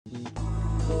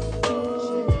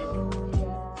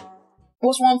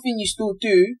what's one thing you still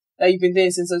do that you've been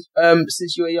doing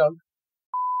since you were young?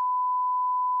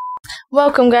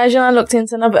 Welcome, guys. You're now locked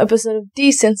into another episode of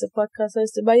The Sense of Podcast,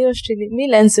 hosted by yours truly,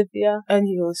 Mila and Sophia. And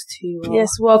yours too. Yes,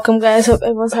 welcome, guys. Hope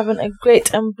everyone's having a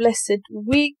great and blessed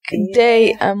week,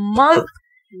 day, and month.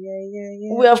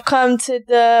 Yeah. We have come to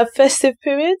the festive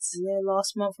periods. Yeah,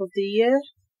 last month of the year.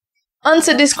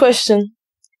 Answer this question.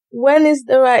 When is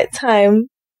the right time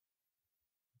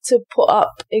to put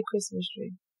up a Christmas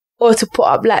tree? Or to put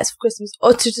up lights for Christmas?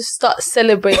 Or to just start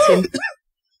celebrating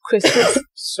Christmas?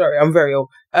 Sorry, I'm very old.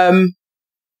 I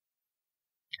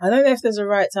don't know if there's a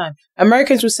right time.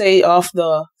 Americans would say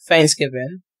after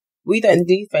Thanksgiving. We don't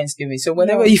do Thanksgiving. So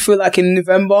whenever you feel like in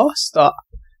November, start.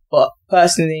 But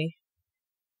personally,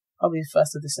 probably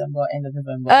 1st of December, end of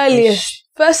November. Earliest.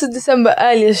 1st of December,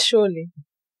 earliest, surely.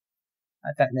 I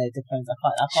don't know. It depends.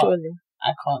 Surely.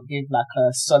 I can't give like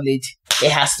a solid,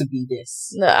 it has to be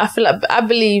this. No, I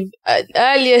believe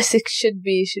earliest it should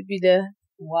be there.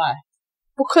 Why?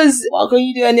 Because why can't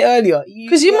you do any earlier?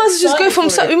 Because you must just go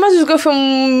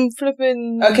from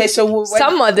flipping. Okay, so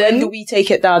summer then. When do we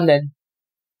take it down then?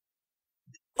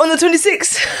 On the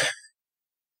 26th.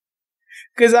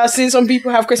 Because I've seen some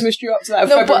people have Christmas tree up to like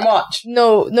February, March.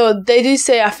 No, they do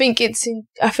say. I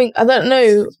don't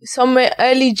know, somewhere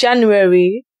early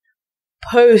January,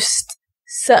 post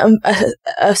certain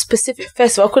a specific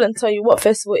festival. I couldn't tell you what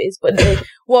festival it is, but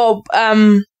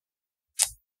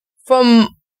from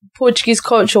Portuguese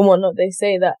culture and whatnot, they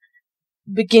say that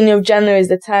beginning of January is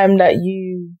the time that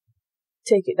you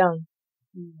take it down.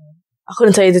 I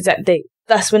couldn't tell you the exact date.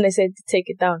 That's when they say to take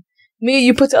it down.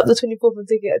 You put it up the 24th and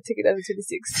take it down the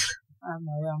 26th. I'm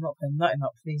not putting nothing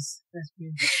up, please.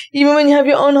 Even when you have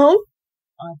your own home?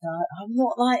 I'm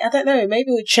not I don't know, maybe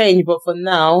it would change, but for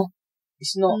now,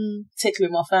 it's not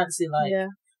tickling my fancy.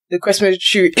 The Christmas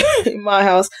tree in my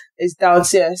house is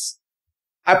downstairs.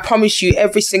 I promise you,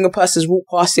 every single person's walked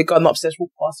past it, gone upstairs,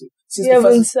 walked past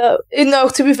it. No,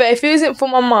 to be fair, if it wasn't for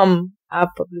my mum, I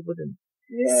probably wouldn't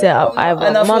set up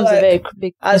either. My mum's a very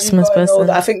big Christmas person.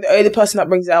 Older, I think the only person that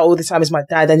brings it out all the time is my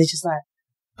dad, and it's just like,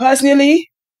 personally,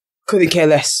 couldn't care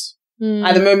less.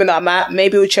 At the moment that I'm at,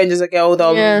 maybe it will change as I get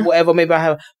older, whatever, maybe I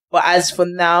have. But as for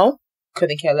now,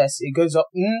 couldn't care less. It goes up,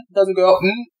 doesn't go up,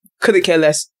 couldn't care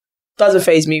less. Doesn't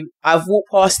faze me. I've walked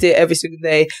past it every single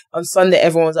day. On Sunday,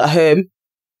 everyone's at home.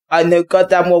 I know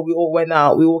goddamn well we all went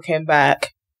out, we all came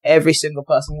back. Every single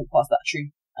person walked past that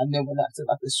tree, and then when I said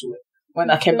I could saw it. When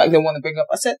I came back, they want to bring up.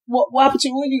 I said, "What happened to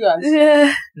all you guys?"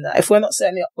 Yeah. Nah, if we're not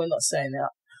setting it up, we're not setting it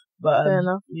up. But fair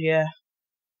enough. Yeah.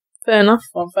 Fair enough.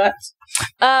 Fun fact.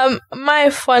 My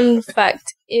fun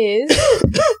fact is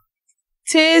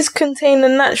tears contain a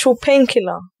natural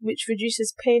painkiller which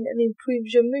reduces pain and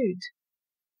improves your mood.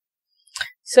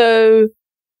 So.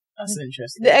 That's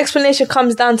interesting. The explanation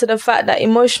comes down to the fact that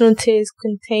emotional tears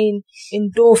contain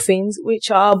endorphins,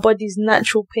 which are our body's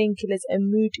natural painkillers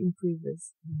and mood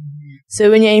improvers.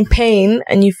 So when you're in pain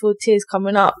and you feel tears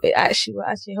coming up, it will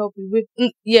actually help you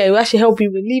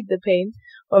relieve the pain,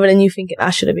 rather than you thinking, I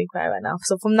should have been crying right now.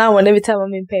 So from now on, every time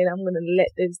I'm in pain, I'm going to let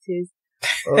those tears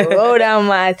roll down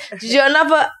my eyes. Did you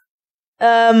another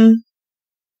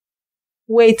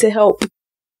way to help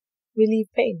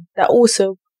relieve pain that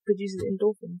also produces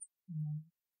endorphins?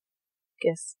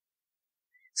 Guess.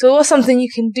 So what's something you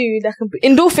can do that can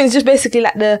endorphins just basically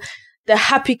like the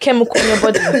happy chemical in your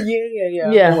body.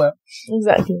 Yeah.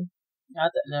 Exactly. I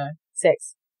don't know.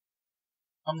 Sex.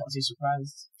 I'm not too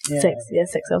surprised.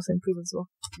 Sex helps improve as well.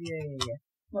 Yeah.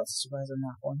 Not too surprised on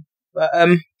that one. But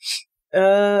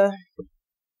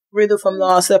riddle from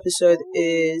last episode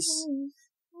is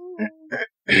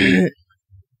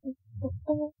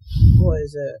what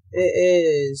is it? It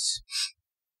is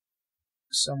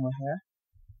somewhere here.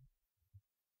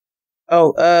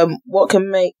 What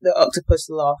can make the octopus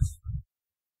laugh?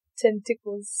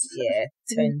 Tentacles. Yeah,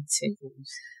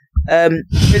 tentacles.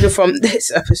 Riddle from this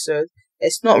episode.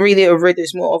 It's not really a riddle,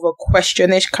 it's more of a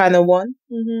question-ish kind of one.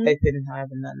 Hoping I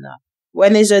haven't done that.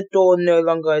 When is a door no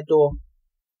longer a door?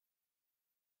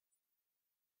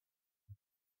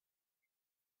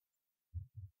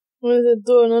 When is a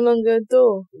door no longer a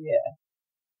door? Yeah.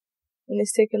 When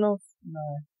it's taken off? No.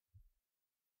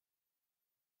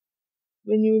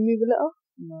 When you remove a letter?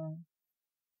 No.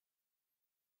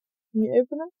 When you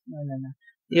open it? No.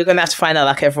 You're going to have to find out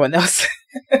like everyone else.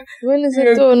 When is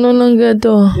a door no longer a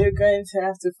door? You're going to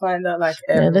have to find out like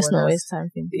everyone else. Let's not waste time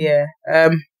thinking. Yeah.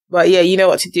 But yeah, you know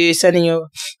what to do. Send in your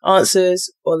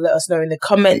answers or let us know in the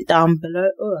comment down below.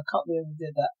 Oh, I can't believe we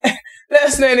did that. Let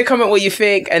us know in the comment what you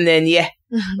think, and then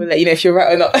we'll let you know if you're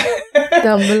right or not.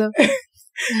 Down below.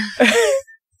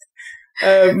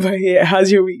 But yeah,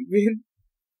 how's your week been?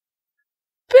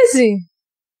 busy.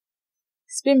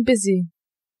 It's been busy.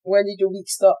 When did your week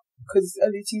start? Because it's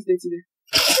only Tuesday today.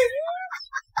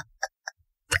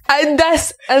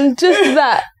 And just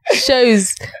that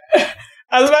shows.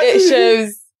 It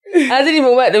shows. I didn't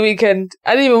even work the weekend.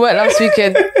 I didn't even work last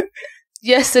weekend.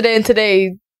 Yesterday and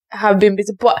today have been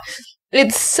busy, but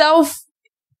it's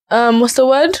what's the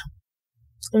word?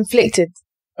 Inflicted.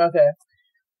 Okay.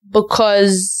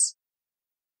 Because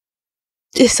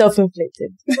it's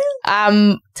self-inflicted.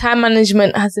 Time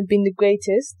management hasn't been the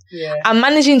greatest. Yeah. I'm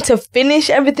managing to finish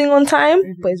everything on time,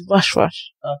 but it's rush.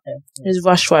 Okay. It's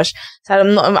rush. So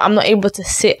I'm not able to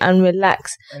sit and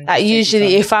relax. Like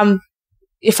usually if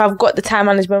I've got the time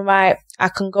management right, I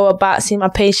can go about, see my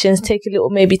patients, take a little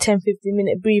maybe 10-15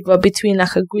 minute breather between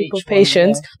like a group of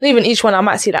patients. Not even each one, I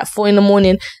might see like 4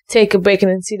 a.m, take a break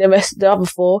and then see the other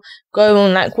 4, go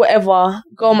on like whatever,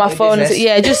 go on my phone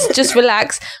and just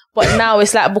relax. But now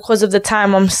it's like because of the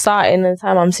time I'm starting and the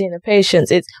time I'm seeing the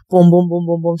patients, it's boom.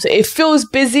 So it feels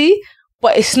busy,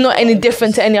 but it's not any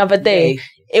different to any other day.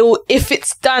 If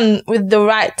it's done with the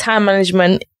right time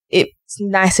management, it's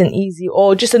nice and easy,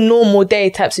 or just a normal day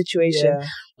type situation. Yeah.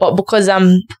 But because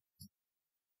sometimes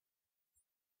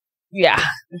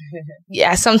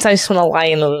I just want to lie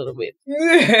in a little bit.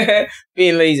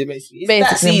 Being lazy, basically. It's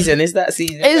that season.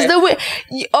 It's the way.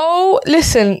 Oh,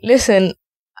 listen.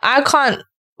 I can't.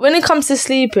 When it comes to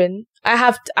sleeping,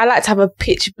 I like to have a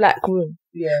pitch black room.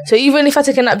 Yeah. So even if I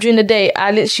take a nap during the day,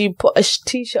 I literally put a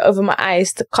t-shirt over my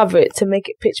eyes to cover it to make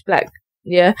it pitch black.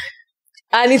 Yeah.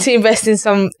 I need to invest in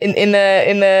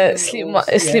a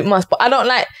sleep mask, but I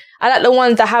like the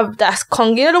ones that that's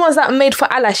you know, the ones that are made for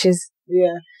eyelashes.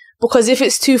 Yeah. Because if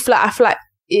it's too flat, I feel like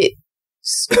it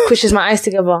squishes my eyes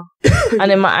together, and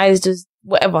then my eyes just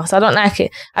whatever. So I don't like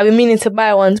it. I've been meaning to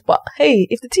buy ones, but hey,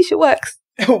 if the t-shirt works,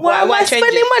 why am I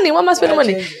spending money? Why am I spending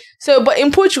money? So, but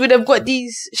in Portugal, they've got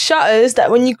these shutters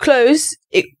that when you close,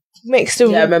 it makes the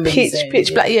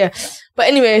pitch black. Yeah. But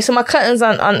anyway, so my curtains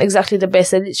aren't exactly the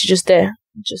best. They're literally just there,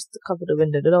 just to cover the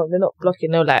window. They're not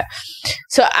blocking no light.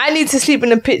 So I need to sleep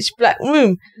in a pitch black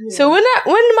room. Yeah. So when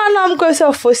my alarm goes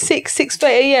off for 6:30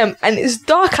 a.m. and it's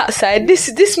dark outside, this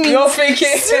means you're thinking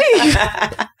sleep.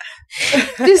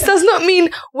 This does not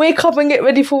mean wake up and get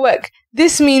ready for work.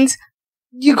 This means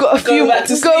you got go back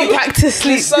to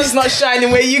sleep. The sun's not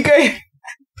shining where you go.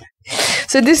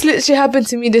 So this literally happened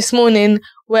to me this morning,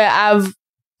 where I've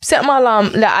set my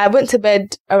alarm. Like I went to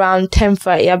bed around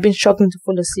 10:30. I've been struggling to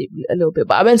fall asleep a little bit,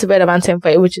 but I went to bed around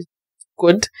 10:30, which is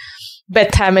good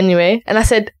bedtime anyway. And I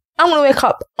said, I'm gonna wake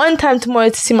up on time tomorrow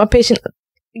to see my patient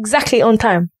exactly on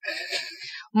time.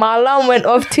 My alarm went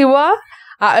off, Tiwa.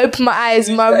 I opened my eyes.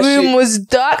 My room was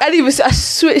dark. I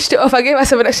switched it off. I gave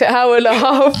myself an extra hour and a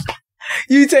half.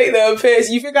 You take the piss.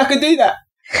 You think I could do that?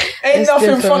 Ain't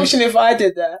nothing functioning if I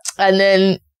did that. And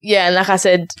then, and like I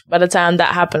said, by the time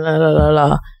that happened,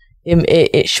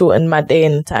 it shortened my day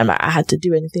and the time I had to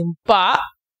do anything. But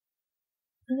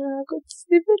I got to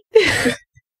sleep.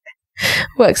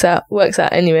 Works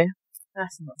out anyway.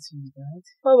 That's not too bad.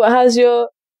 But how's your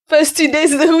first 2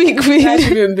 days of the week been? It's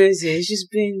actually been busy. It's just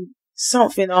been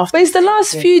something after. But it's the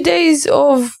last few days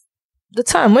of the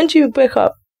time. When do you break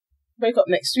up? Break up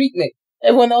next week, mate.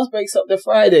 Everyone else breaks up the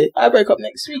Friday. I break up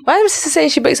next week. Why am I saying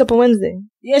she breaks up on Wednesday?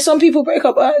 Yeah, some people break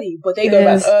up early, but they go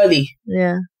back early.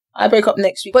 Yeah. I break up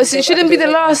next week. But it shouldn't be the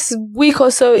last week or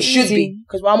so. It should be.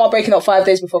 Because why am I breaking up 5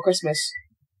 days before Christmas?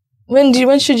 When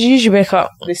should you usually break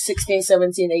up? The 16,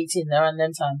 17, 18, around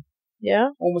them time. Yeah?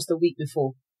 Almost a week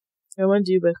before. And when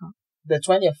do you break up? The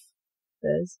 20th.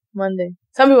 There's Monday.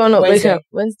 Some people are not breaking up.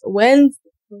 Wednesday.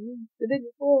 The day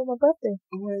before my birthday.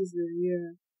 Wednesday,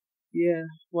 yeah. Yeah,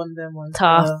 one of them ones.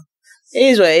 Tough. It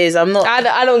is what it is. I'm not.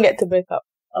 I don't get to break up.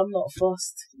 I'm not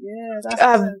fussed. Yeah,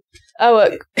 that's. I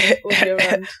work all year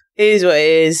round. It is what it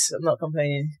is. I'm not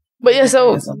complaining. But yeah,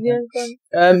 so it's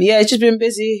just been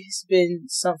busy. It's been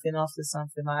something after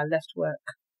something. I left work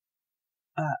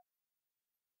at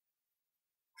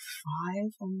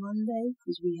 5 on Monday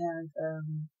because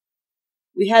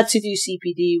we had to do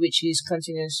CPD, which is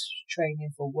continuous training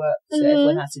for work. So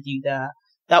everyone had to do that.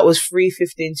 That was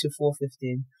 3:15 to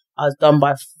 4:15. I was done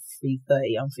by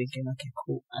 3:30. I'm thinking, okay,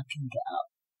 cool, I can get out.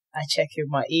 I check in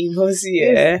my emails,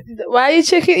 yeah. Why are you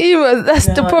checking emails? That's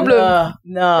the problem.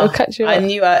 No. I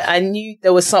knew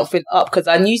there was something up because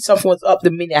I knew something was up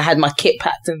the minute I had my kit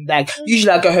packed and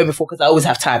usually I go home before because I always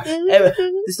have time. This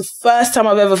is the first time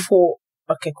I've ever thought,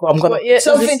 okay, cool, I'm gonna...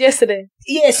 something yesterday?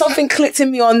 Yeah, something clicked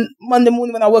in me on Monday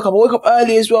morning when I woke up. I woke up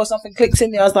early as well. Something clicked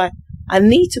in me. I was like, I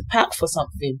need to pack for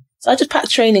something. So I just packed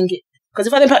training gear. Because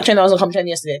if I didn't pack training, I was going to come training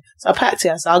yesterday. So I packed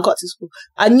it. So I got to school.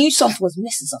 I knew something was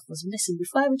missing.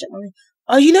 Before I even checked my name,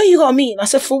 oh, you know you got a meeting. I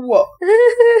said, for what?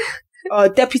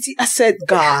 Deputy, I said,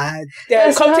 God,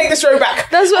 come take this road back.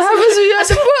 That's what happens when you're at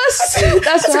the bus.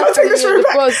 That's what happens when you're at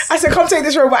the bus. I said, come take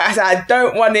this road back. I said, I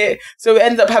don't want it. So we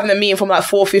ended up having a meeting from like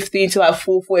 4:15 to like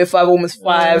 4:45, almost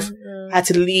 5. I had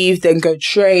to leave, then go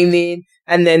training.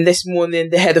 And then this morning,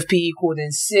 the head of PE called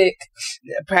in sick.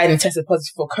 Apparently tested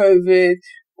positive for COVID.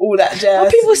 All that jazz. Are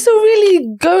people still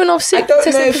really going off sick? I don't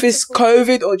know if it's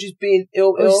COVID or just being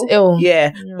ill.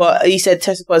 Yeah. But he said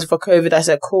tested positive for COVID. I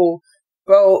said, cool.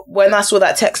 Bro, when I saw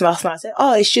that text last night, I said,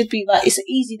 it should be like, it's an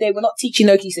easy day. We're not teaching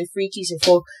no keys and 3 keys and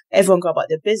 4. Everyone go about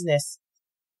their business.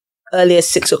 Earlier,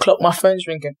 6 o'clock, my phone's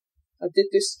ringing. I did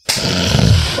this.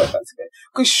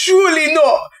 Because surely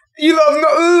not. You have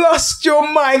not lost your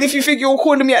mind if you think you're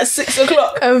calling me at 6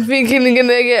 o'clock. I'm thinking you're going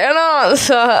to get an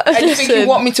answer. And you think you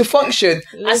want me to function.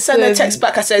 I sent a text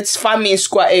back. I said, find me in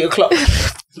school at 8 o'clock.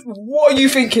 What are you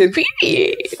thinking?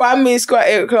 Find me in school at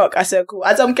 8 o'clock. I said, cool.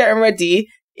 As I'm getting ready,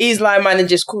 his line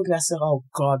manager's called me. I said, oh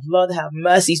God, Lord have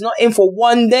mercy. He's not in for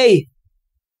 1 day.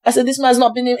 I said, this man's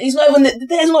not been in. He's not even, the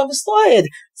day's not even started.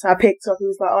 So I picked up. He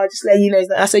was like, just let you know.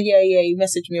 I said, yeah, you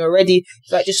messaged me already.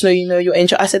 He's like, just so you know you're in.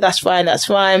 I said, that's fine.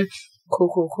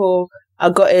 Cool. I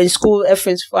got in school.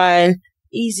 Everything's fine.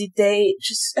 Easy day.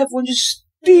 Everyone just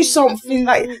do something.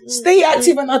 Like, stay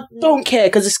active and I don't care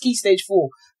because it's key stage 4.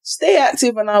 Stay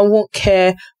active and I won't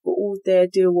care. We're all there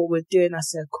doing what we're doing. I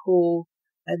said, cool.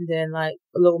 And then, like,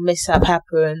 a little mishap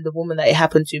happened. The woman that it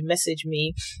happened to messaged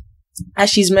me.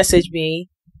 As she's messaged me,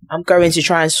 I'm going to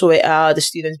try and sort it out. The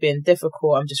student's being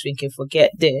difficult. I'm just thinking,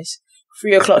 forget this.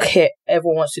 3 o'clock hit.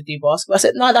 Everyone wants to do basketball. I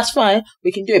said, no, that's fine.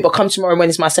 We can do it. But come tomorrow when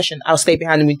it's my session, I'll stay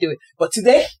behind and we do it. But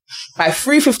today, by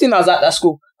 3:15, I was at that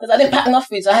school. Because I didn't pack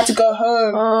nothing. So I had to go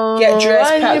home, get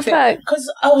dressed, pack.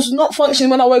 Because I was not functioning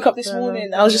when I woke up this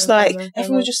morning. I was just like,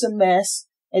 everything was just a mess.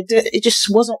 It just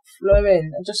wasn't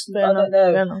flowing. I don't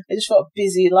know. It just felt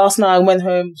busy. Last night I went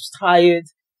home, was tired.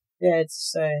 Yeah, and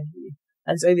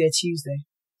it's only a Tuesday.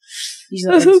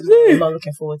 I'm not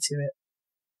looking forward to it.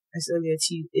 It's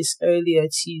only a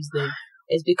Tuesday.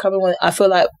 It's becoming one. I feel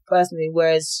like personally,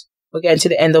 whereas we're getting to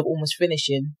the end of almost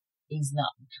finishing, he's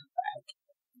not back.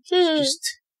 Just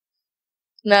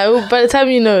no. By the time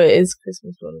you know it's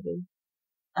Christmas holiday.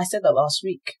 I said that last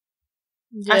week.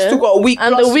 Yeah. I still got a week,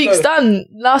 and the week's done.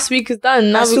 Last week is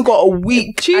done. Now I still got a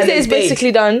week. Tuesday is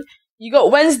basically done. You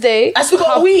got Wednesday. I still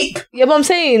got a week. Yeah, but I'm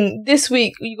saying this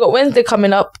week you got Wednesday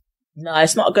coming up. No,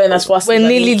 it's not going as fast.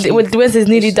 Wednesday's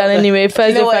nearly done anyway.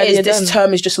 Thursday, you know what Friday, it is? This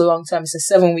term is just a long term.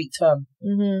 It's a 7-week term,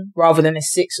 rather than a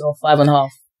 6 or 5.5.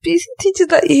 Busy teachers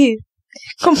like you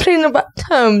complain about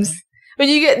terms. When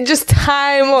you get just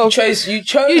time off. You chose.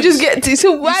 You just get to.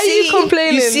 So why are you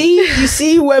complaining? You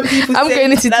see when people I'm say,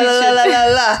 going into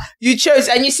teaching. You chose.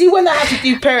 And you see when I have to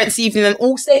do parents' evening and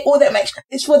all that makes,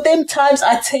 it's for them times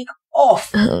I take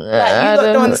off. Like, you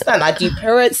don't understand. I do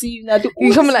parents' evening.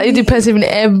 You come like you do parents' evening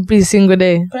every single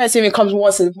day. Parents' evening comes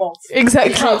once a month.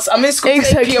 Exactly. I'm in school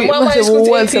to 8 p.m. Why am I in school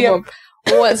to 8 p.m.?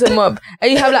 Once a month.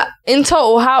 And you have like, in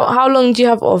total, how long do you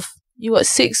have off? You got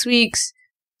 6 weeks,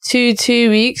 2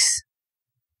 weeks.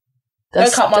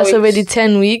 That's already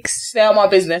 10 weeks. Stay out my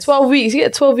business. 12 weeks. You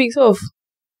get 12 weeks off.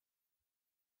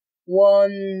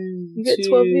 You get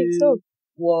 12 weeks off.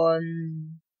 1,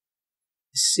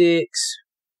 6,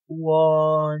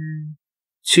 1,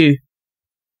 2.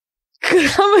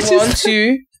 How much 1,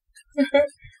 2.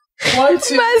 1,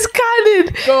 2. Man's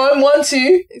counted. Go on. 1,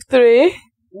 2. 3.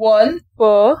 1.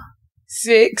 4.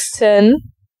 6. 10.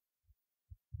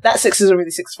 That 6 is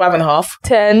already 6, 5.5.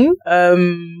 10.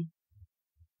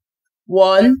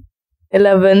 1.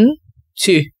 11.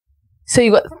 2. So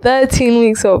you got 13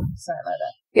 weeks off. Something like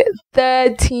that. You get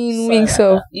 13 weeks like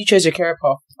off. That. You chose your career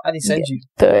path. I didn't send you.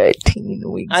 13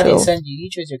 weeks off. I didn't send you. You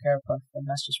chose your career path, and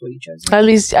that's just what you chose.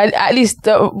 At least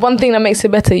the one thing that makes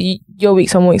it better, your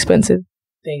weeks are more expensive.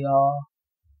 They are.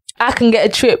 I can get a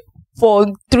trip for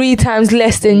 3 times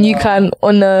less than you can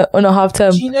on a half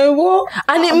term. Do you know what?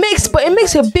 And it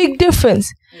makes a big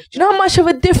difference. Do you know how much of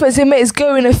a difference it makes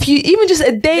going even just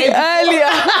a day earlier?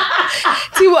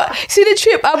 See the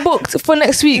trip I booked for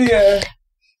next week? Yeah.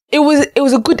 It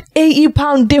was a good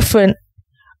 £80 different.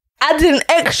 Added an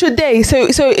extra day. So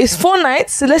it's 4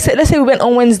 nights. So let's say we went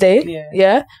on Wednesday.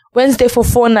 Yeah. Wednesday for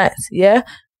 4 nights. Yeah.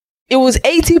 It was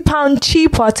 £80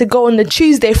 cheaper to go on the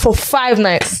Tuesday for 5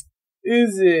 nights.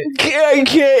 Is it?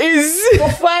 Okay, for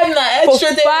 5 nights,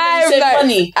 extra day, and you save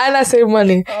money. And I save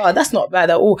money. Oh, that's not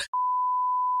bad at all.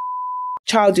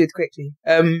 Childhood, quickly.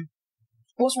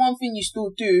 What's one thing you still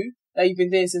do that you've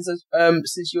been doing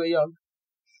since you were young?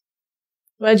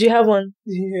 Why do you have one?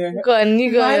 Yeah. Go on,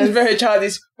 you go. Mine's very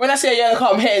childish. When I say a yellow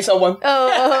car, I'm hitting someone.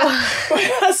 Oh. When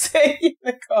I say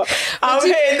yellow car, I'm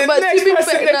hitting the next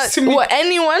person next to me. What,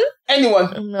 anyone?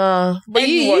 Anyone. No. But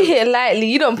you hit lightly.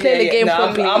 You don't play the game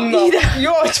properly. I'm not.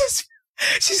 You're just...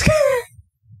 She's...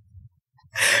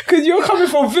 Because you're coming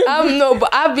from Vim. No,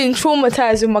 but I've been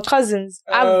traumatized with my cousins.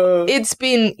 It's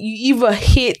been, you either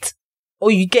hit or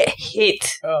you get hit.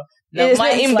 No, there's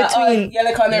no in between.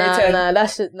 Yellow card every turn. Nah,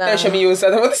 that's it. Nah. Don't show me yours. I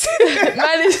don't want to see it.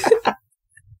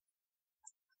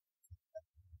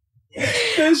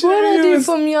 What did I do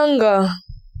from younger?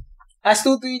 I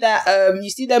still do that. You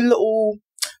see them little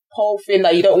pole thing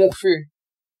that you don't walk through.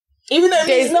 Even though it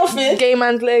means nothing. Gay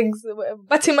man's legs.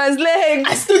 Batty man's legs.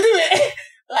 I still do it.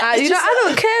 Like, I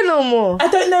don't care no more. I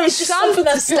don't know. It's just something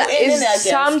that's built in it, I guess.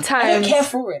 Sometimes I don't care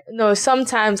for it. No,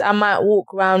 sometimes I might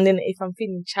walk around in it if I'm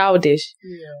feeling childish.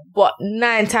 Yeah. But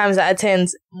 9 times out of 10, I'm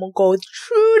gonna go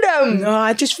through them. No,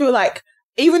 I just feel like,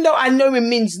 even though I know it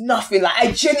means nothing, like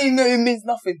I genuinely know it means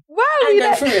nothing. Why are we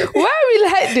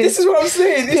like this? This is what I'm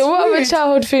saying. Okay, what other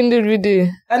childhood thing did we do?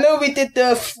 I know we did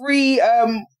the free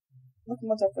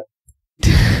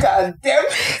God damn.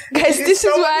 Guys, this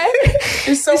is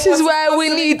why we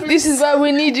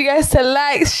need you guys to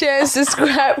like, share, and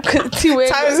subscribe, because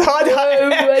time's hard.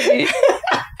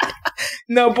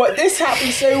 No, but this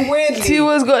happened so weirdly.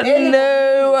 Tiwa's got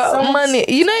no money.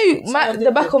 You know,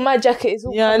 the back of my jacket is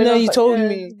all I know, you told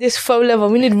me. This faux leather.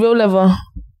 We need real leather.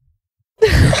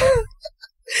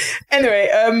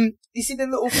 Anyway, you see the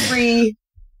little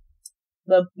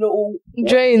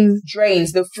drains,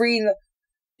 the free...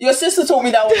 Your sister told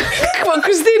me that one. Come on,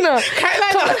 Christina.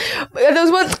 There was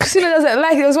one, Christina doesn't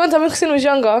like it. There was one time when Christina was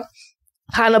younger,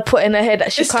 kind of put in her head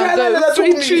that she can't go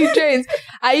through 3 drains.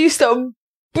 I used to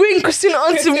bring Christina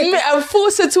onto me and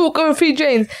force her to walk over 3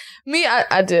 drains. Me,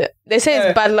 I do it. They say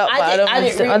it's bad luck, but I don't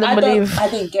believe. I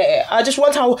didn't get it. I just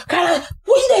one time, what are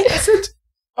you there? I said,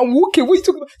 I'm walking. What are you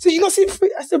talking about? So you not see?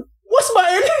 I said, what's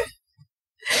mine?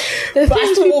 The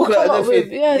things people come up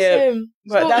with. Yeah, same.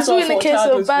 But that's in the case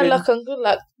of bad luck and good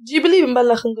luck. Do you believe in bad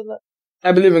luck and good luck?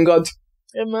 I believe in God.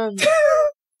 Amen.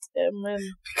 Amen.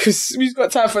 Because we've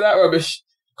got time for that rubbish.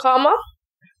 Karma?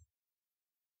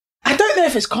 I don't know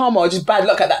if it's karma or just bad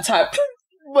luck at that time.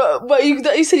 But you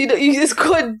said it's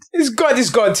God. It's God.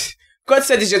 It's God. God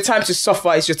said it's your time to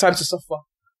suffer. It's your time to suffer.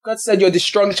 God said you're the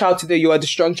strong child today. You are the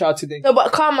strong child today. No,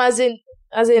 but karma as in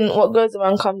what goes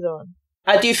around comes around.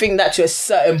 I do think that to a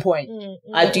certain point.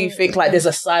 I do think like there's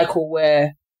a cycle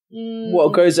where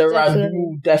what goes around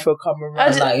will definitely come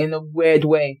around like in a weird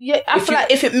way. Yeah, I feel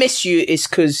like if it missed you, it's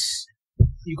because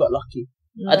you got lucky.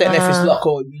 I don't know if it's luck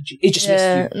or it just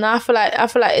missed you. No, I feel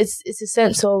like it's a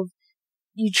sense of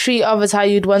you treat others how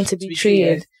you'd want to be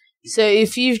treated. So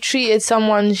if you've treated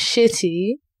someone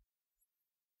shitty,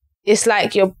 it's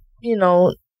like you're,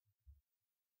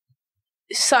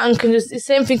 the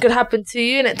same thing could happen to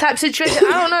you in that type of situation.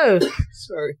 I don't know.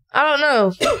 Sorry. I don't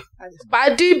know. But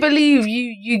I do believe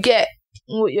you get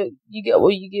what you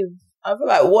give. I feel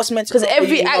like what's meant to because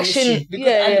every action, the good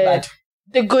and the bad.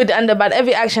 The good and the bad.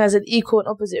 Every action has an equal and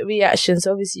opposite reaction.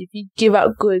 So obviously, if you give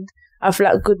out good, I feel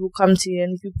like good will come to you,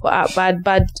 and if you put out bad,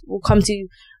 bad will come to you.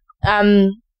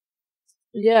 Yeah.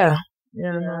 I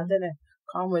don't know.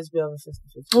 Karma is a bit of a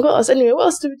 50-50. What else? Anyway, what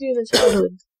else did we do in the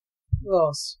childhood? What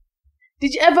else?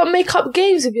 Did you ever make up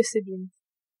games with your siblings?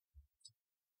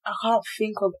 I can't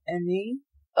think of any.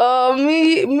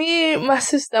 Me, my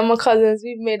sister, and my cousins,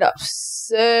 we've made up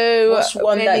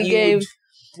many games.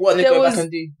 What to go back and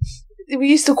do? We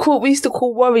used to call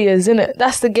Warriors, innit?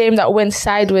 That's the game that went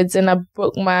sideways and I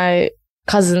broke my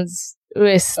cousin's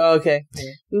wrist. Oh, okay.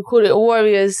 Yeah. We called it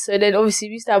Warriors. So then obviously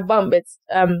we used to have bunk beds.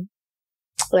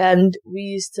 And we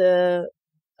used to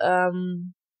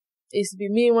it used to be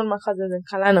me and one of my cousins and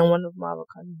Kalana and one of my other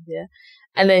cousins, yeah.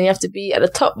 And then you have to be at the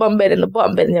top bunk bed and the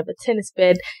bottom bed, and you have a tennis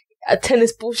bed, a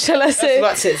tennis ball, shall I say?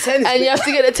 That's it, tennis and you have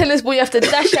to get a tennis ball, you have to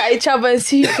dash at each other and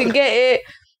see who can get it.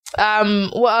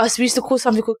 What else? We used to call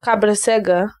something called Cabra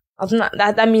Sega.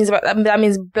 That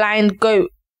means blind goat.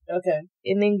 Okay.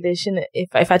 In English, innit?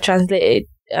 If I translate it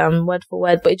word for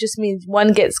word, but it just means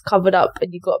one gets covered up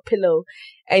and you got a pillow,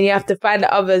 and you have to find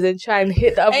the others and try and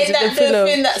hit the others with the pillow.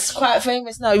 Thing that's quite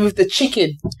famous now with the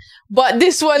chicken. But I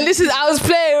was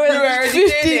playing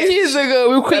 15 years ago.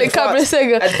 We call it Cabra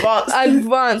Sega.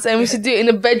 Advanced, and we should do it in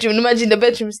the bedroom. Imagine the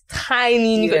bedroom's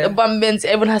tiny, and you got the bum bends.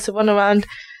 Everyone has to run around.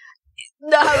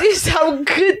 No, we used to have a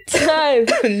good time.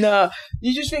 No,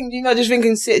 you just think, just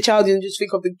thinking sit child and just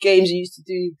think of the games you used to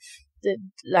do.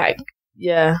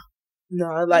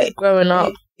 No, like growing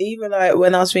up. Even like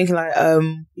when I was thinking like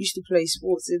used to play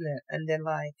sports, innit? And then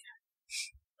like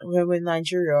when we're in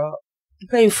Nigeria,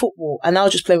 playing football, and I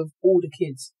was just playing with all the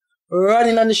kids,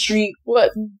 running on the street.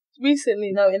 What?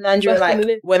 Recently? No, in Nigeria, like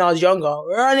when I was younger,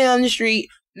 running on the street,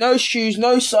 no shoes,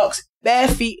 no socks, bare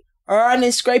feet,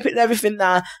 running, scraping everything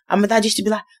down. And my dad used to be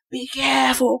like, be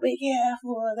careful, blah,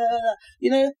 blah, blah.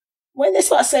 You know, when they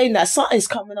start saying that, something's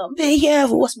coming up. Be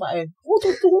careful. What's my own?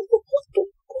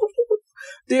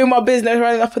 Doing my business,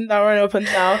 running up and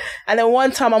down. And then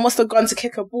one time I must have gone to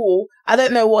kick a ball. I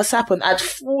don't know what's happened. I'd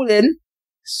fallen,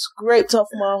 scraped off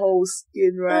my whole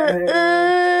skin right here.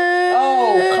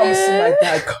 Oh, come see my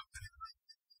dad.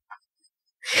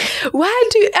 Why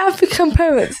do African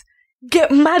parents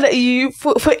get mad at you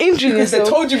for injuring yourself? They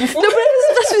told you before. No, but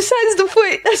that's besides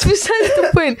the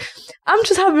point. I'm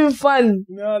just having fun.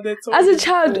 No, they told as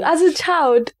a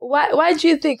child, why do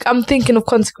you think I'm thinking of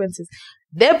consequences?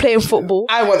 They're playing football.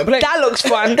 I want to play. That looks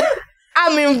fun.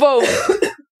 I'm involved.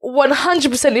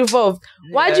 100% involved.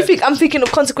 Why do you think I'm thinking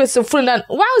of consequences of falling down?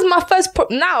 Why was my first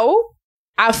now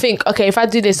I think, okay, if I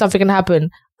do this, something can happen.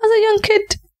 As a young kid,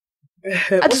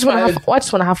 I just want to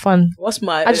have fun.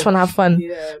 I just want to have fun.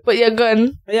 Yeah. But yeah, go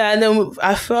on. Yeah, and then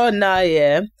I fell now,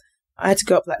 I had to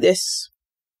go up like this.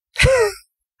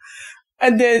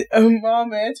 And then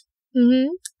Mohammed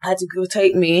had to go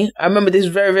take me. I remember this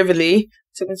very vividly.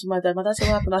 Took me to my dad. My dad said,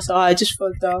 what happened? I said, I just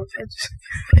fell down.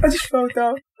 I just fell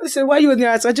down. I said, why are you on the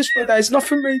ice? I just fell down. It's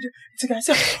nothing major. He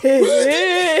said,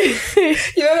 hey.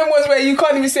 You know them ones where you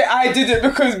can't even say, I did it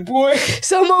because, boy,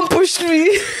 someone pushed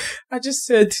me. I just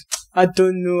said, I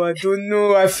don't know.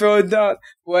 I fell down.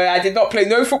 Boy, I did not play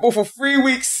no football for 3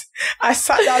 weeks. I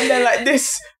sat down there like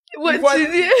this.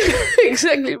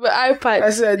 Exactly, but iPad. I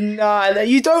said, nah,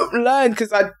 you don't learn,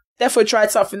 because I definitely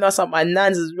tried something else at my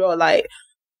nan's as well. Like,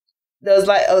 there was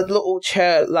like a little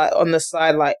chair like on the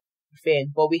side, like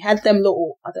thing, but we had them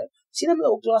little, see them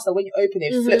little glass that when you open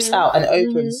it, flips out and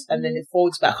opens and then it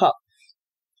folds back up.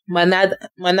 My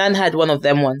nan had one of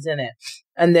them ones, innit?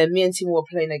 And then me and Timmy were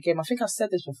playing a game. I think I've said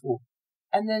this before.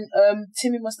 And then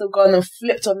Timmy must have gone and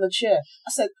flipped on the chair.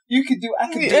 I said, you could do it,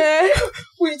 I could do it.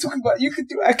 What are you talking about? You could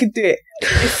do it, I could do it.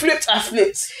 It flipped, I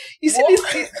flipped. You see this?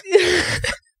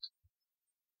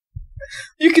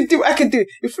 You could do it, I could do it.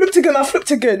 It flipped again, I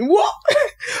flipped again. What?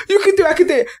 You could do it, I could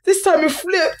do it. This time it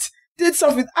flipped, did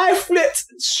something. I flipped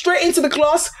straight into the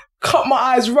glass, cut my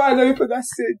eyes right open. I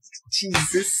said,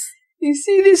 Jesus. You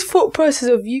see this thought process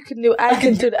of you can do it, I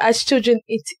can do it. As children,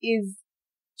 it is.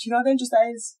 Do you know how dangerous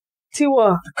that is?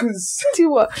 Tiwa. Because.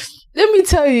 Tiwa. Let me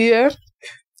tell you,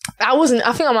 I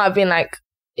think I might have been like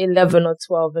 11 or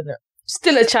 12, innit?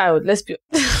 Still a child, let's be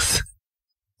honest.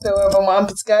 So, my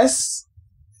ump's guess.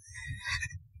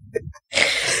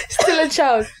 Still a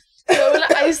child. So when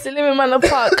I used to live in Manor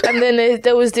Park, and then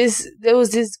there was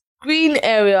this green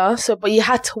area. So, but you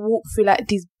had to walk through like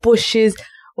these bushes.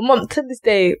 My mum, to this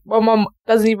day, my mum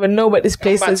doesn't even know what this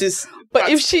place is. But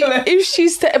if she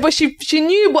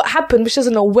knew what happened, but she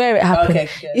doesn't know where it happened. Okay,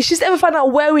 yeah. If she's ever found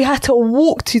out where we had to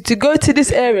walk to go to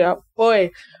this area,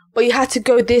 boy. But you had to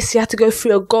go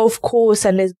through a golf course,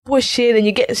 and there's bushes, and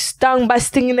you get stung by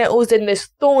stinging nettles, and there's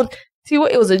thorns. See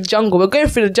what? It was a jungle. We're going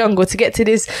through the jungle to get to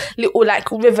this little like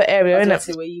river area. I don't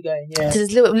see where you going. Yeah. To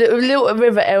this little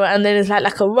river area, and then it's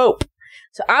like a rope.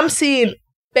 So I'm seeing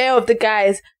bare of the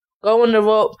guys go on the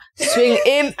rope, swing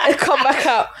in and come back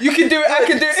out. You can do it. I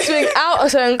can do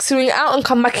it. Swing out and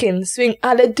come back in. Swing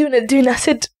out. They're doing it. I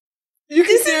said, you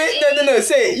can do it. No.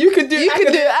 Say it. You can do it. You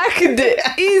can do it. I can do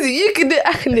it. Easy. You can do it.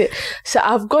 I can do it. So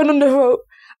I've gone on the rope.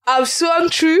 I've swung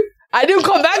through. I didn't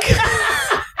come back.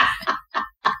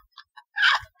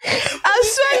 I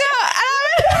swung out.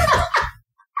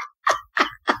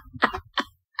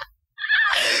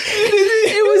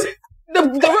 It was the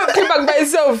rope came back by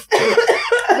itself.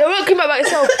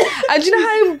 And do you know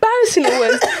how embarrassing it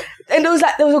was? And there was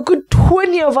a good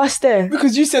 20 of us there.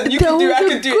 Because you said you can do it, I can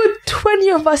do it. There was a good 20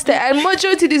 of us there. And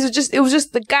majority of these was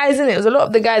just the guys in it. It was a lot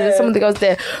of the guys and some of the girls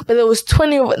there. But there was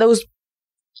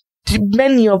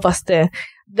many of us there.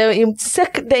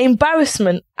 The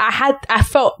embarrassment I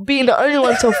felt being the only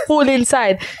one to fall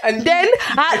inside. And then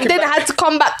I had to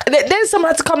come back. Then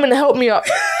someone had to come in and help me up.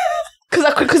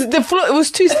 Because the floor, it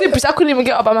was too slippery, so I couldn't even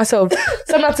get up by myself.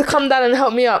 Someone had to come down and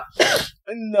help me up.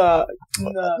 No.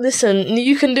 Listen,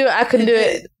 you can do it, I can do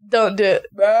it. Don't do it.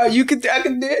 You can do it, I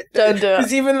can do it. Don't do it.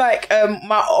 Because even like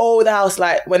my old house,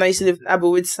 like when I used to live in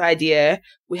Aberwood side,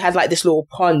 we had like this little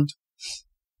pond.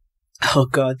 Oh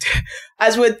God.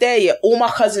 As we're there, all my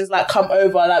cousins like come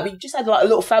over. Like we just had like a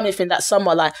little family thing that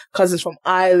summer, like cousins from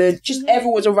Ireland, just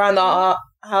everyone was around our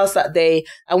house that day,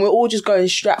 and we're all just going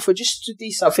Stratford just to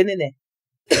do something, innit?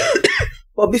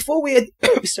 But before we had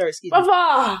sorry, excuse me.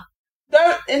 Brother!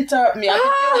 Don't interrupt me. I've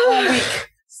been here all week.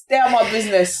 Stay out my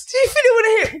business. Do you feel it when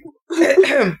I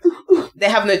hit? They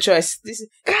have no choice.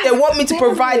 They want me to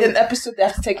provide an episode. They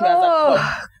have to take me out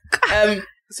like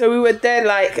so we were there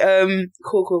like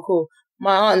cool.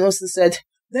 My aunt also said,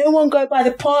 "No one go by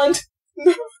the pond."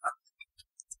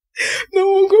 No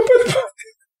one go by the pond.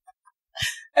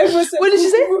 Everyone said, what did she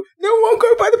say? No one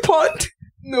go by the pond.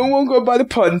 No one go by the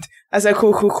pond. I said,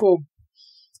 cool.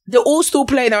 They're all still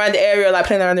playing around the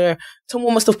area,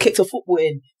 Someone must have kicked a football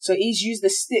in. So he's used the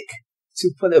stick to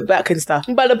pull it back and stuff.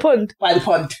 By the pond? By the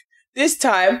pond. This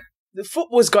time, the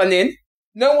football's gone in.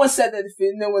 No one said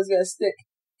anything. No one's got a stick.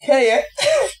 Okay, yeah?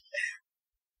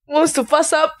 Wants to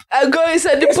fuss up and go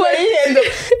inside the pond.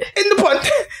 In the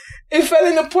pond. It fell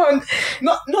in the pond.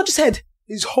 Not just head.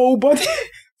 His whole body.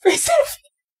 Face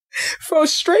fell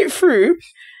straight through.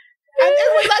 And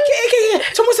everyone's like, okay.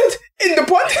 Someone said, in the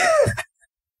pond.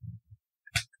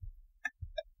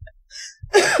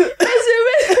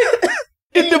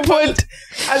 In the pond.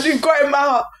 As we've got him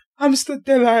out, I'm stood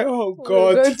there like, oh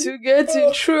God. We're going to get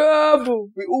in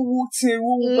trouble. We all walked in, we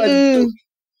all went.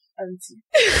 Auntie.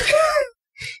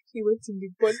 He went in the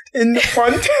pond. In the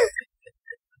pond.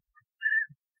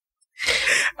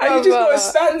 And you just want to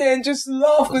stand there and just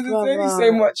laugh because there's only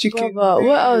so much you can do.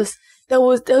 What else? There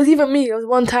was even me. There was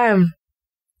one time.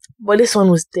 But this one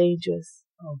was dangerous.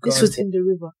 Oh, this was in the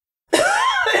river.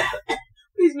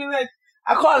 Please be like,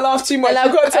 I can't laugh too much. And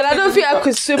I don't think I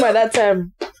could swim at that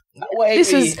time.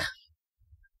 This was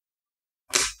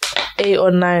 8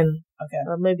 or 9. Okay.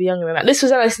 Or maybe younger than that. This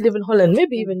was when I used to live in Holland.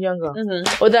 Maybe even younger.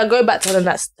 Mm-hmm. Or did I go back to Holland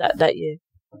that year?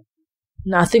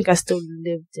 No, I think I still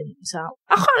lived in South.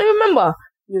 I can't even remember.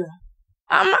 Yeah.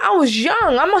 I was young.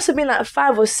 I must have been like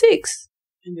 5 or 6.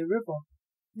 In the river?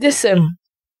 Listen.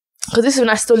 Because this is when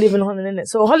I still live in Holland, innit?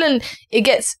 So Holland, it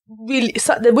gets really...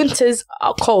 the winters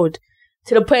are cold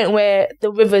to the point where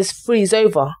the rivers freeze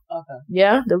over. Okay.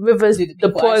 Yeah? The rivers,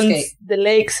 the ponds, the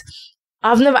lakes.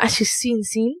 I've never actually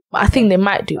seen, but I think they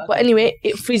might do. Okay. But anyway,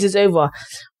 it freezes over.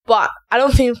 But I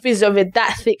don't think it freezes over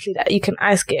that thickly that you can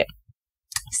ice skate.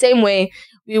 Same way,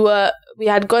 we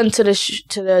had gone to the shop,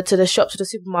 to the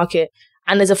supermarket,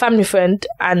 and there's a family friend,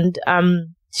 and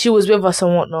she was with us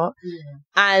and whatnot,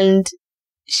 and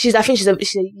I think she's a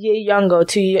year younger, or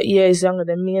 2 years younger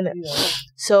than me, innit? Yeah.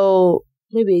 So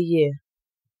maybe a year.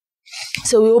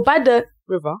 So we were by the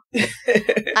river,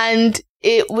 and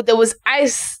there was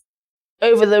ice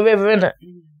over the river, innit?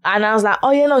 And I was like,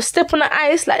 oh yeah, no, step on the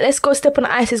ice, like let's go step on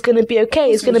the ice. It's gonna be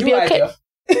okay. It's gonna be okay.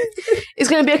 It's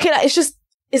gonna be okay. Like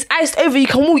it's iced over. You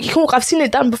can walk. I've seen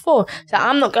it done before. So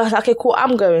I'm not going. Okay, cool.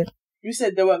 I'm going. You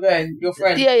said they weren't going. Your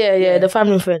friend. Yeah. The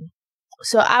family friend.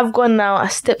 So I've gone now. I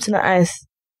stepped in the ice.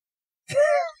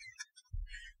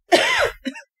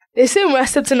 The same way I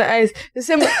stepped in the ice. The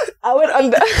same way I went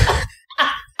under.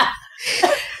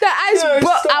 The ice,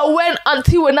 but I went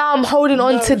until now I'm holding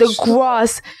on to the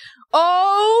grass.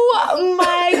 Oh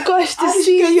my gosh! How did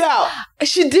she get you out?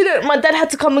 She didn't. My dad had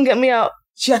to come and get me out.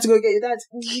 She had to go get your dad.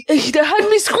 They heard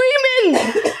me screaming.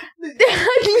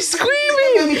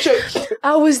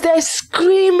 I was there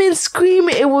screaming.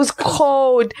 It was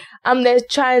cold. I'm there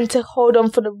trying to hold on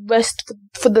for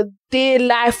the dear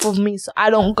life of me so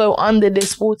I don't go under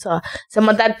this water. So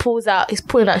my dad pulls out. He's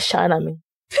pulling out shine at me.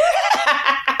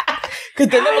 Because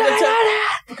they're never going to tell.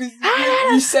 Because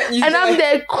you and I'm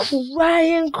there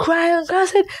crying. I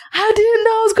said, I didn't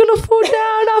know I was going to fall down.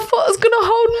 I thought I was going to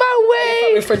hold my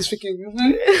way. My friend's thinking,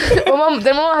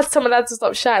 Then my mom had to tell my dad to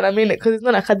stop shouting. I mean it, because it's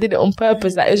not like I did it on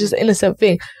purpose. Like, it was just an innocent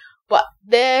thing. But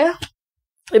if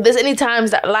there's any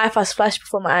times that life has flashed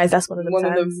before my eyes, that's one of them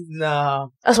times.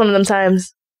 That's one of them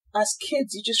times. As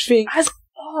kids, you just think...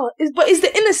 but it's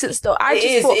the innocence though. It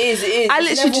is. I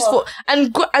literally just thought,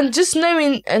 and just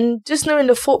knowing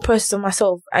the thought process of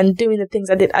myself and doing the things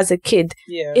I did as a kid.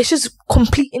 Yeah, it's just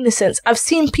complete innocence. I've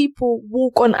seen people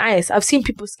walk on ice. I've seen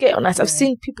people skate on ice. I've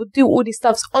seen people do all these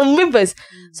stuffs on rivers.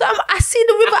 So I see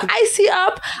the river icy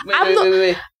up.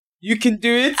 Wait. You can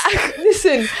do it.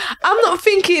 Listen, I'm not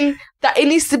thinking that it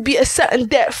needs to be a certain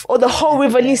depth or the whole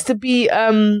river needs to be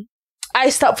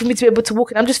iced up for me to be able to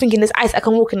walk in. I'm just thinking there's ice, I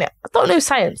can walk in it. I don't know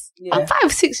science. Yeah. I'm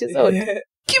 5-6 years old.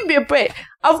 Give me a break.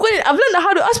 I've learned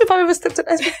how to. Ask me if I've ever stepped on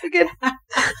ice again.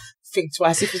 Think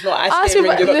twice if it's not ice.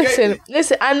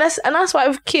 Listen, and that's why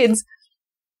with kids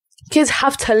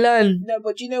have to learn. No,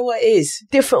 but you know what it is?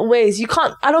 Different ways. You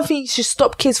can't. I don't think you should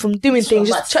stop kids from doing things.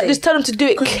 Just tell them to do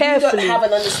it carefully. You don't have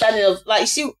an understanding of, like, you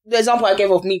see the example I gave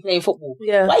of me playing football.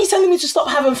 Yeah. Why are you telling me to stop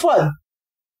having fun?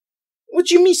 What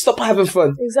do you mean stop having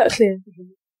fun? Exactly.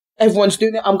 Everyone's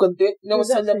doing it, I'm going to do it. No one's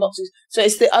telling them not to. So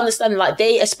it's the understanding, like,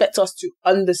 they expect us to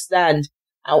understand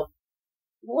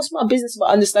what's my business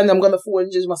about understanding I'm going to fall and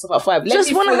injure myself at 5?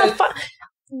 Just want to have fun.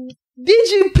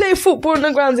 Did you play football on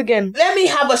the grounds again? Let me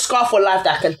have a scar for life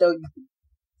that I can tell you.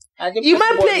 You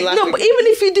might play, no, but even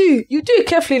if you do it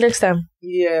carefully next time.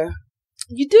 Yeah.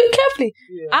 You do it carefully.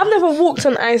 Yeah. I've never walked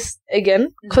on ice again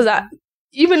because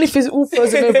even if it's all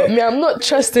frozen over me, I'm not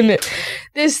trusting it.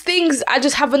 There's things I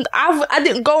just haven't. I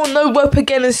didn't go on no rope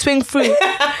again and swing through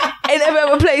in every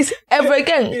other place ever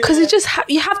again because it just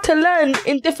you have to learn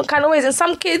in different kind of ways. And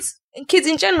some kids and kids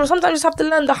in general sometimes just have to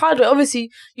learn the hard way. Obviously,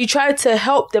 you try to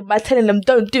help them by telling them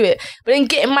don't do it, but then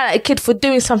getting mad at a kid for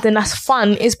doing something that's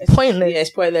fun is pointless. Yeah,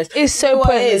 it's pointless. It's so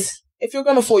pointless. If you're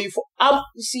gonna fall, you fall.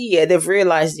 You see, yeah, they've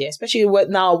realised, yeah, especially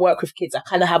now I work with kids, I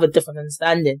kind of have a different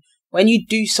understanding. When you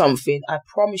do something, I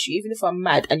promise you, even if I'm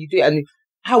mad and you do it, and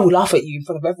I will laugh at you in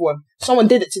front of everyone. Someone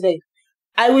did it today.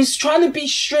 I was trying to be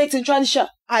strict and trying to shout.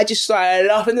 I just started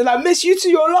laughing and I miss you to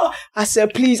your laugh. I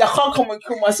said, please, I can't come and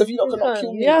kill myself. You're not gonna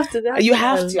kill me. You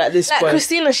have to at this point. Like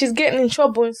Christina, she's getting in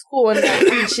trouble in school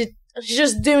and she's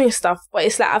just doing stuff, but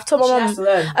it's like I've told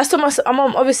my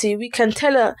mum. Obviously, we can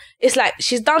tell her. It's like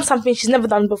she's done something she's never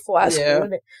done before at school,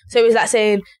 isn't it? So it's like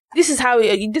saying, "This is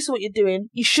this is what you're doing.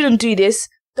 You shouldn't do this.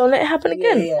 Don't let it happen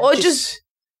again." Or just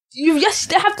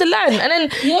they have to learn, and then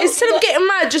instead of getting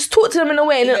mad, just talk to them in a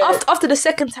way. And then after the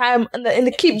second time, and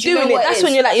they keep doing it, that's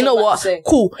when you're like, you know what,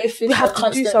 cool. If we have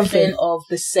to do something of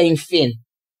the same thing.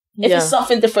 If it's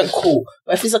something different, cool.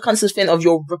 But if it's a constant thing of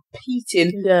you're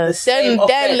repeating the same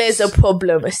then there's a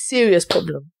problem, a serious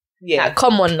problem. Yeah. Like,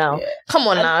 come on now.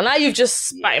 Now you've just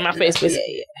spat in my face,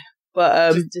 basically. Yeah.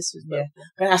 But,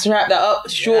 gonna have to wrap that up.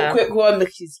 Short, quick one.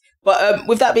 But,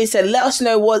 with that being said, let us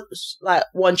know what, like,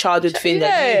 one childhood thing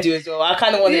that you do as well. I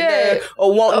kind of want to know.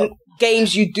 Or what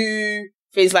games you do.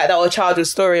 Things like that, or childhood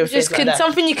story and things like that.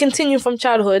 Something you continue from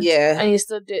childhood, and you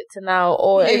still do it to now,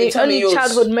 or any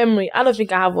childhood memory. I don't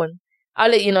think I have one.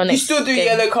 I'll let you know next. You still do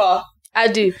yellow car? I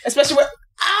do, especially when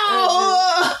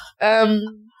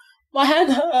my head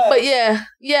hurts. But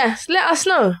let us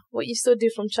know what you still do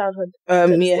from childhood.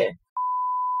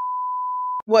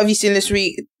 What have you seen this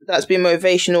week that's been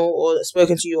motivational or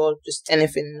spoken to you, or just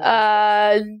anything?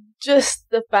 Just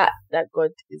the fact that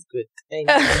God is good.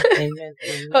 Amen. Amen.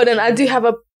 Hold on, I do have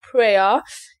a prayer.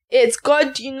 It's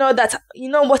God, you know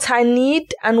what I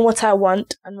need and what I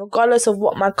want, and regardless of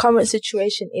what my current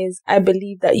situation is, I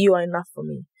believe that you are enough for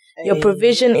me. Amen. Your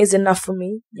provision is enough for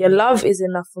me. Your love is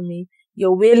enough for me.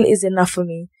 Your will is enough for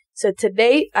me. So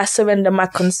today, I surrender my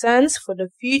concerns for the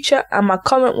future and my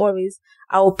current worries.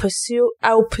 I will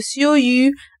pursue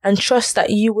you and trust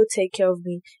that you will take care of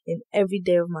me in every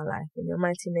day of my life. In your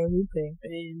mighty name we pray.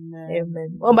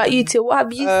 Amen. What about you, Till? What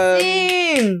have you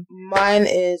seen? Mine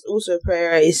is also a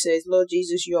prayer. It says, Lord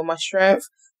Jesus, you are my strength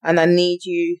and I need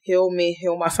you. Heal me,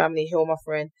 heal my family, heal my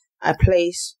friend. I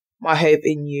place my hope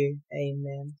in you.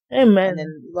 Amen. Amen.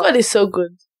 God is so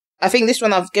good. I think this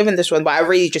one, I've given this one, but I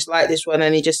really just like this one.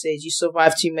 And it just says, you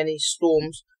survived too many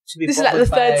storms to be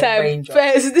bothered by a raindrop.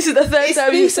 This is the third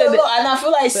time you've said it. And I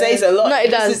feel like it says a lot. No,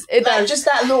 it does. It does. Just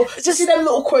that little, just see them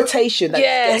little quotation that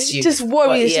gets you. Just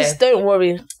worry. Just don't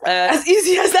worry. As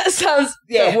easy as that sounds,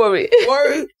 don't worry.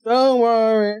 Don't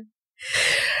worry.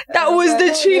 That was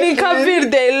the tune in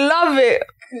Caverde. Love it.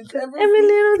 Every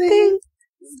little thing.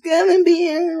 It's gonna be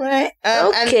alright.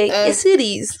 Okay, yes it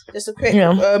is. Just a quick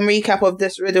recap of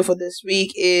this riddle for this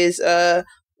week is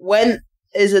when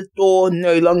is a door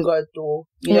no longer a door?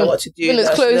 You know what to do. When it's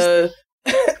closed.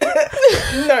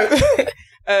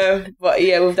 No. But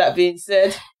yeah, with that being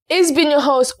said, it's been your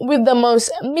host with the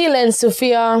most, Mila and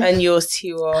Sophia. And yours,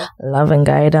 Tiwa. Love and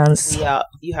guidance. Yeah,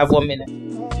 you have 1 minute.